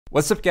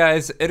What's up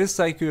guys, it is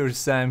Saigon or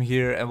Sam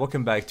here and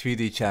welcome back to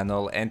the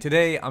channel, and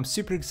today I'm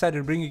super excited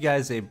to bring you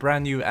guys a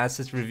brand new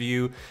asset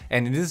review.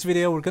 And in this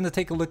video we're going to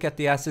take a look at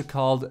the asset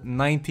called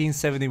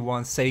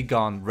 1971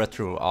 Saigon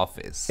Retro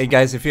Office. Hey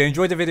guys, if you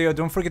enjoyed the video,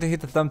 don't forget to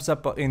hit the thumbs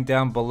up button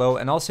down below,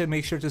 and also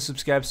make sure to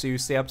subscribe so you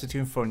stay up to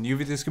tune for new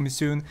videos coming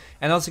soon.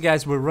 And also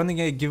guys, we're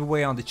running a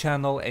giveaway on the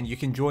channel and you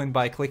can join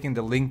by clicking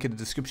the link in the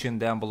description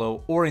down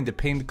below or in the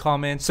pinned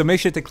comment. So make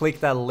sure to click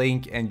that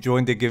link and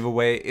join the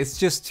giveaway. It's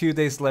just 2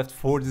 days left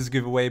for this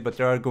giveaway, but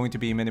there are going to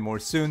be many more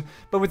soon.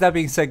 But with that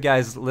being said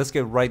guys, let's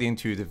get right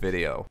into the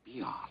video.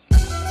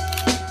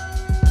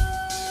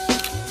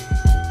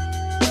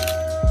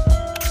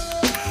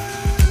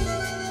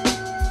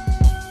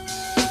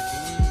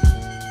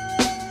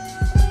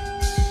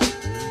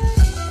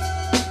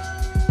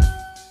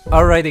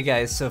 Alrighty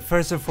guys, so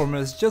first and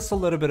foremost, just a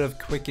little bit of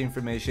quick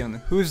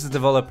information. Who's the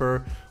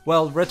developer?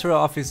 Well, Retro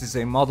Office is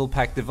a model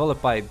pack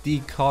developed by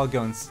the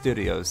Saigon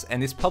Studios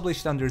and is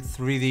published under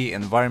 3D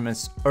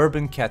Environments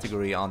Urban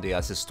category on the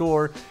asset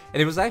store,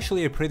 and it was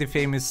actually a pretty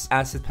famous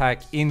asset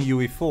pack in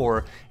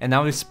UE4 and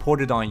now is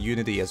supported on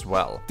Unity as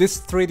well. This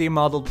 3D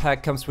model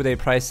pack comes with a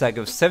price tag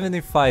of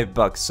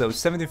 $75, so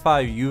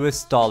 $75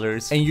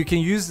 US, and you can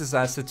use this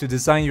asset to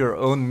design your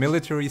own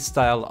military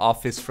style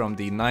office from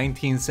the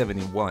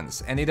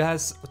 1971s, and it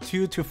has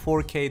 2 to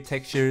 4K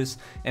textures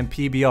and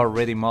PBR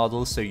ready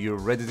models, so you're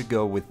ready to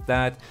go with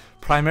that.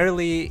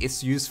 Primarily,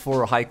 it's used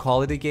for high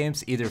quality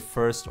games, either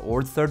first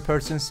or third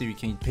person, so you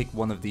can pick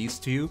one of these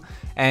two.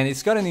 And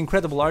it's got an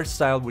incredible art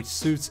style which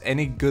suits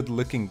any good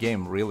looking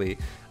game really.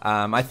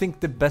 I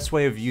think the best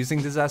way of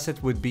using this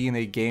asset would be in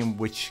a game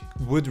which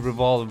would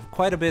revolve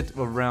quite a bit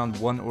around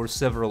one or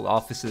several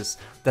offices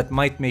that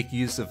might make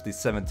use of the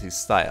 70s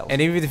style.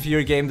 And even if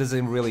your game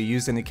doesn't really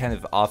use any kind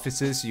of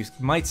offices, you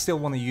might still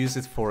want to use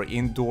it for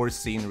indoor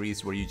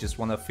sceneries where you just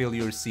want to fill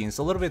your scenes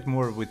a little bit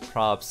more with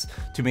props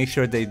to make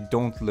sure they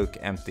don't look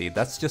empty.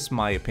 That's just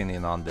my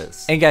opinion on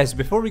this. And guys,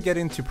 before we get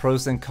into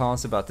pros and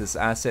cons about this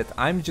asset,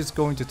 I'm just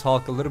going to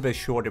talk a little bit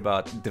short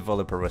about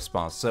developer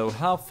response. So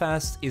how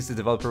fast is the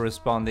developer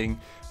responding?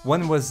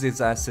 When was this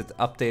asset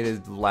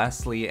updated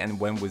lastly, and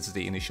when was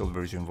the initial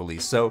version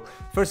released? So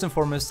first and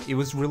foremost, it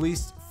was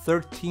released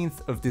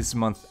 13th of this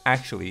month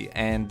actually,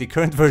 and the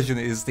current version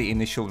is the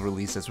initial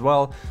release as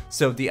well.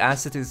 So the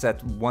asset is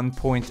at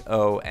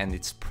 1.0 and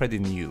it's pretty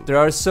new. There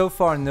are so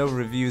far no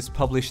reviews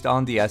published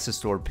on the asset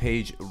store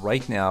page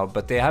right now,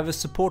 but they have a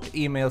support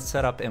email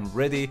set up and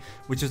ready,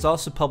 which is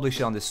also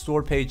published on the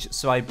store page,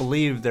 so I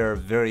believe they're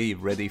very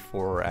ready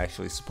for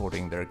actually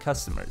supporting their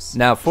customers.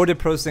 Now for the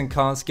pros and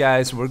cons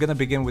guys, we're gonna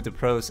begin with the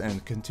pros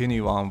and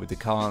continue on with the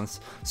cons.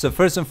 So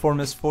first and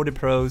foremost, for the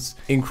pros,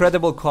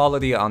 incredible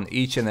quality on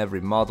each and every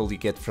model you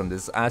get from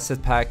this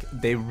asset pack.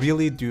 They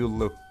really do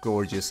look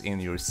gorgeous in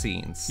your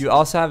scenes. You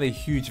also have a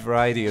huge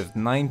variety of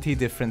 90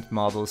 different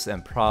models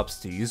and props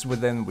to use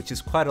within, which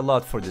is quite a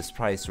lot for this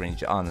price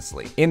range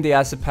honestly. In the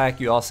asset pack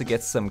you also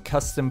get some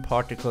custom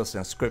particles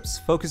and scripts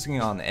focusing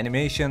on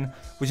animation,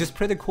 which is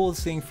pretty cool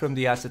seeing from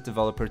the asset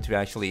developer to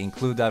actually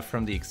include that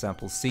from the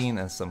example scene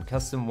and some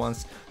custom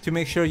ones to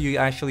make sure you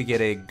actually get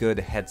a good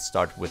head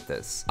start with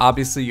this.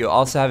 Obviously you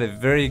also have a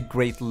very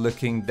great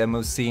looking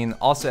demo scene,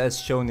 also as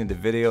shown in the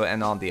video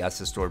and on the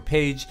asset store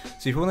page.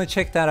 So if you want to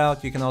check that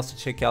out, you can also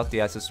check out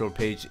the asset store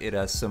page. It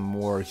has some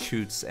more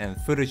shoots and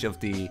footage of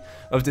the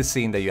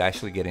scene that you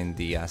actually get in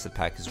the asset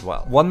pack as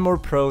well. One more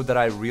pro that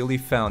I really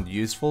found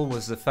useful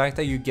was the fact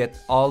that you get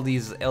all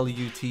these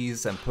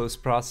LUTs and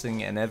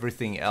post-processing and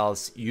everything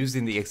else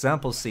using the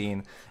example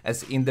scene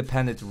as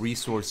independent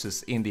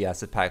resources in the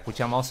asset pack, which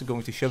I'm also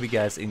going to show you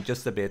guys in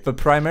just a bit. But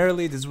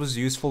primarily this was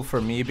useful for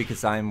me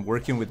because I'm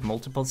working with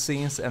multiple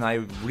scenes and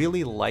I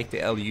really like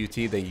the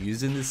LUT they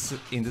use in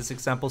this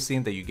example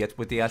scene that you get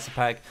with the asset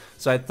pack.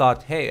 So I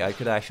thought, hey, I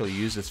could actually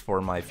use this for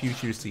my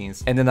future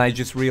scenes, and then I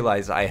just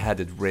realized I had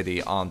it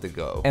ready on the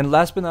go. And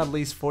last but not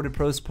least, for the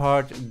pros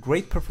part,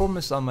 great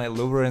performance on my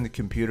lower end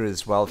computer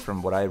as well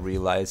from what I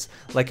realized.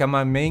 Like on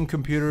my main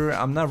computer,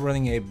 I'm not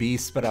running a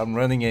beast, but I'm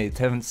running a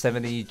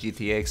 1070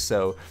 GTX,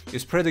 so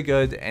it's pretty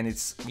good, and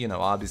it's, you know,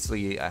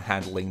 obviously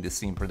handling the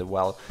scene pretty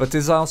well. But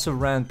this also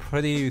ran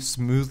pretty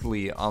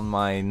smoothly on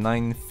my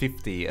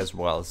 950 as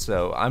well,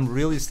 so I'm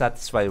really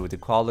satisfied with the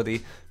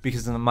quality,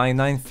 because my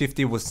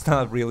 950 was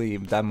not really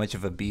that much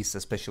of a beast,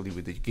 especially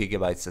with the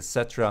gigabytes,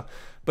 etc.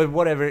 But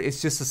whatever,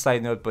 it's just a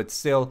side note, but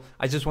still,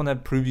 I just want to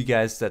prove you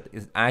guys that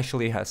it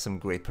actually has some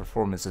great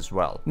performance as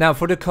well. Now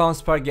for the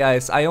cons part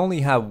guys, I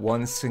only have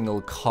one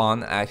single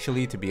con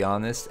actually, to be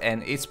honest,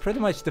 and it's pretty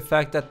much the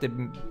fact that the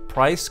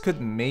price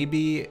could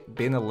maybe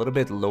been a little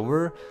bit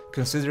lower,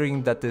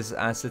 considering that this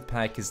asset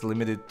pack is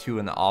limited to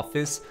an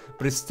office,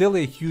 but it's still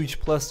a huge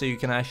plus that you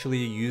can actually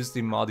use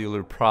the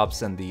modular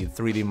props and the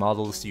 3D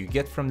models you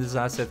get from this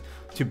asset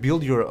to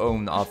build your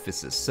own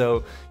offices.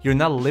 So you're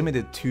not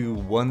limited to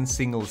one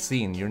single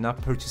scene. You're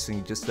not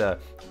purchasing just a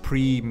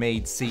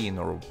pre-made scene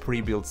or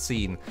pre-built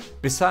scene.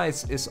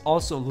 Besides, it's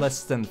also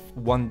less than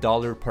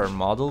 $1 per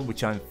model,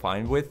 which I'm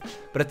fine with.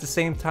 But at the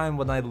same time,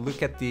 when I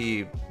look at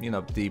the,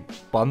 the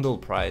bundle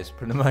price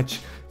pretty much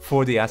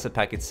for the asset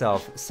pack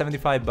itself,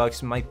 75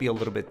 bucks might be a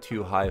little bit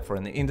too high for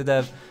an indie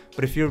dev.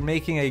 But if you're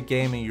making a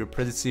game and you're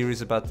pretty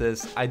serious about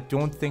this, I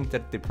don't think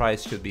that the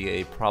price should be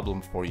a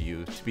problem for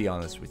you, to be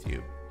honest with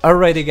you.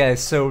 Alrighty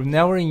guys, so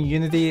now we're in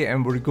Unity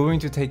and we're going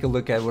to take a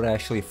look at what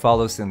actually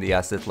follows in the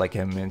asset like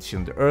I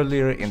mentioned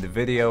earlier in the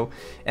video.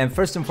 And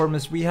first and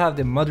foremost, we have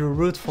the mother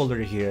root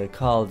folder here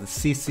called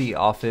CC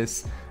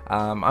Office.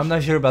 I'm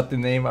not sure about the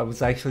name. I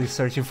was actually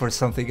searching for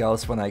something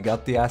else when I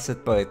got the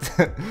asset, but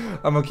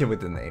I'm okay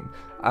with the name.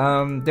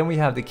 Then we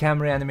have the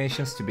camera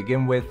animations to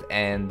begin with,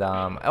 and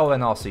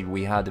and also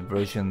we had the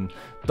version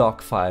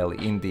doc file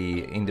in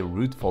the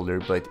root folder,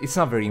 but it's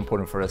not very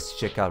important for us to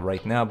check out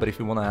right now. But if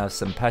you want to have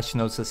some patch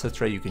notes,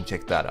 etc., you can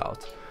check that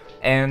out.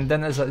 And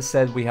then, as I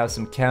said, we have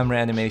some camera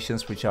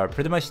animations, which are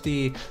pretty much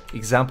the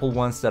example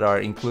ones that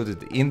are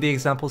included in the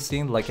example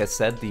scene. Like I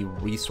said, the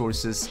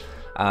resources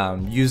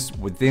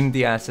used within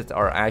the asset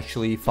are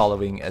actually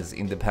following as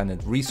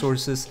independent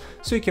resources,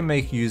 so you can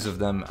make use of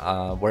them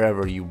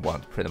wherever you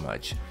want, pretty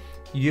much.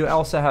 You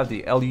also have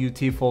the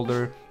LUT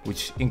folder,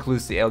 which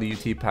includes the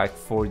LUT pack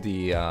for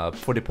the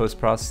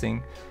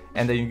post-processing,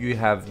 and then you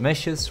have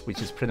meshes,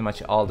 which is pretty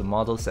much all the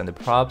models and the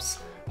props.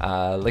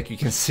 Like you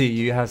can see,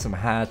 you have some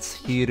hats,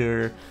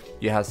 heater,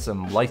 you have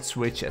some light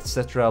switch,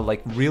 etc.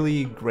 Like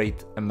really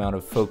great amount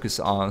of focus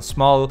on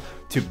small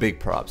to big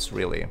props,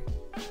 really.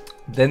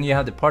 Then you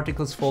have the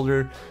particles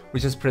folder,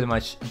 which is pretty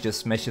much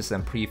just meshes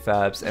and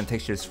prefabs and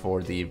textures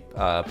for the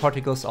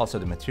particles, also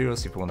the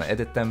materials if you want to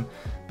edit them.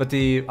 But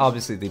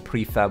obviously the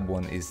prefab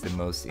one is the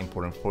most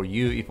important for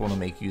you if you want to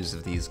make use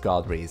of these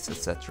god rays,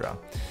 etc.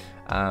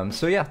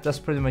 So yeah, that's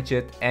pretty much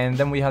it. And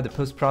then we have the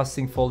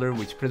post-processing folder,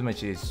 which pretty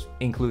much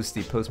includes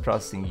the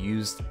post-processing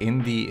used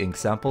in the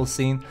example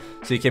scene.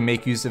 So you can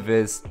make use of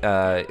this,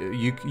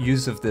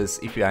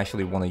 if you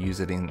actually want to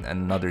use it in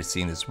another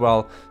scene as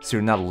well. So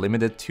you're not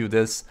limited to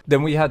this.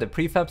 Then we have the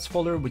prefabs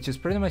folder, which is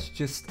pretty much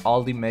just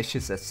all the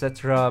meshes,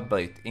 etc.,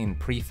 but in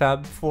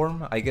prefab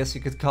form, I guess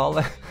you could call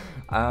it.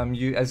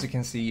 As you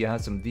can see, you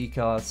have some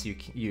decals,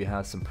 you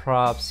have some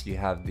props, you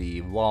have the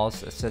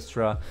walls,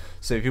 etc.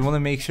 So if you want to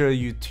make sure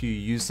to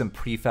use some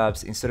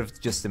prefabs instead of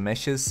just the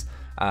meshes,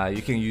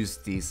 you can use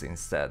these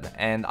instead.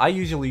 And I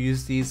usually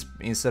use these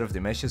instead of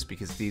the meshes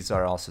because these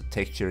are also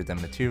textured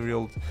and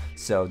materialed,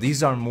 so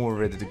these are more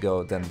ready to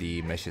go than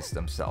the meshes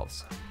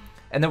themselves.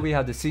 And then we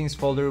have the scenes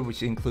folder,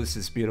 which includes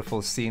this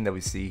beautiful scene that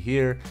we see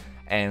here,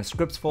 and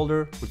scripts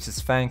folder, which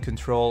is fan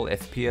control,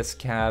 FPS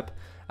cap,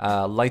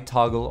 light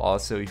toggle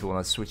also if you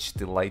want to switch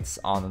the lights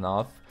on and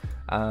off.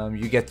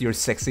 You get your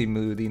sexy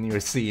mood in your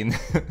scene.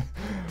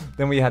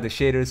 Then we have the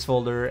shaders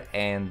folder,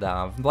 and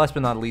last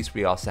but not least,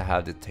 we also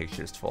have the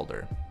textures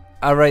folder.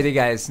 Alrighty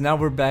guys, now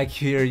we're back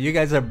here. You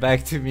guys are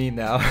back to me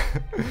now.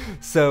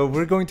 So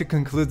we're going to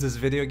conclude this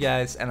video,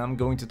 guys, and I'm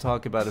going to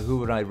talk about who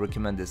would I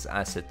recommend this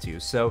asset to.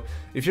 So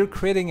if you're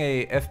creating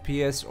a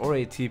FPS or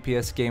a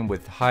TPS game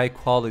with high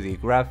quality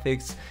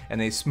graphics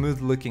and a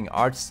smooth looking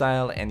art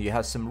style, and you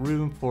have some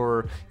room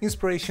for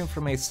inspiration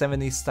from a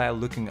 70s style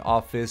looking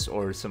office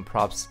or some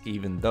props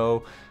even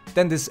though,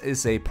 then this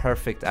is a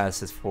perfect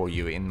asset for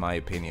you in my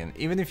opinion.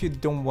 Even if you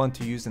don't want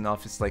to use an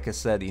office like I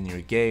said in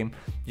your game,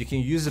 you can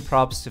use the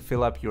props to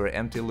fill up your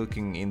empty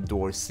looking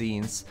indoor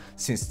scenes,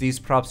 since these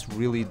props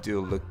really do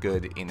look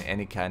good in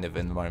any kind of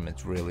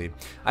environment really.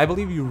 I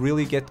believe you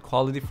really get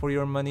quality for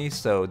your money,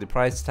 so the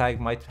price tag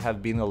might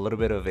have been a little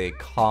bit of a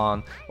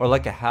con or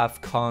like a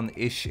half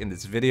con-ish in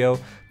this video,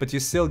 but you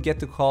still get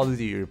the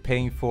quality you're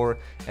paying for,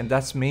 and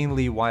that's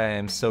mainly why I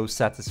am so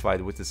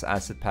satisfied with this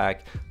asset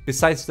pack,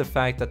 besides the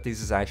fact that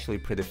this is actually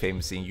pretty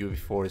famous in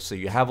UV4, so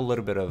you have a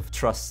little bit of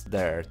trust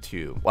there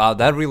too. Wow,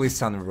 that really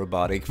sounded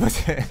robotic,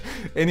 but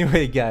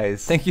anyway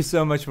guys, thank you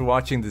so much for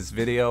watching this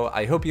video.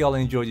 I hope you all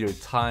enjoyed your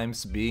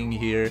times being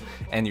here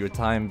and your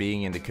time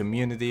being in the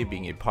community,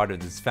 being a part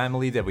of this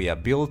family that we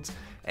have built.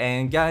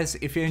 And guys,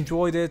 if you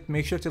enjoyed it,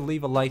 make sure to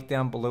leave a like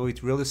down below.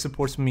 It really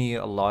supports me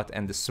a lot,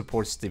 and this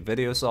supports the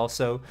videos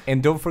also.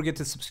 And don't forget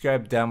to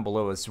subscribe down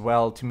below as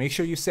well to make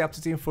sure you stay up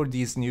to date for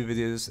these new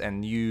videos and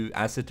new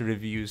asset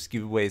reviews,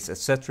 giveaways,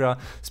 etc.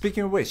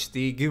 Speaking of which,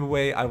 the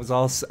giveaway, I was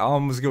also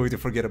almost going to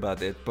forget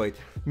about it, but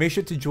make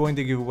sure to join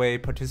the giveaway,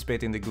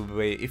 participate in the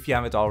giveaway if you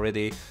haven't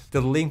already. The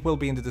link will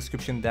be in the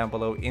description down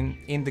below,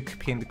 in the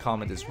pinned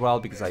comment as well,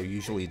 because I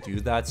usually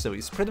do that. So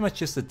it's pretty much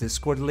just a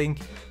Discord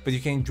link, but you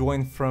can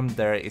join from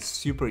there. It's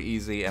super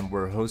easy, and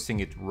we're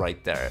hosting it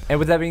right there. And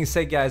with that being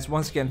said guys,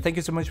 once again, thank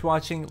you so much for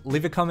watching.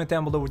 Leave a comment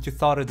down below what you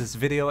thought of this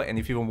video, and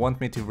if you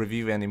want me to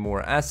review any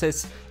more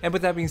assets. And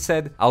with that being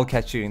said, I'll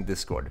catch you in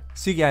Discord.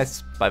 See you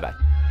guys, bye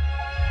bye.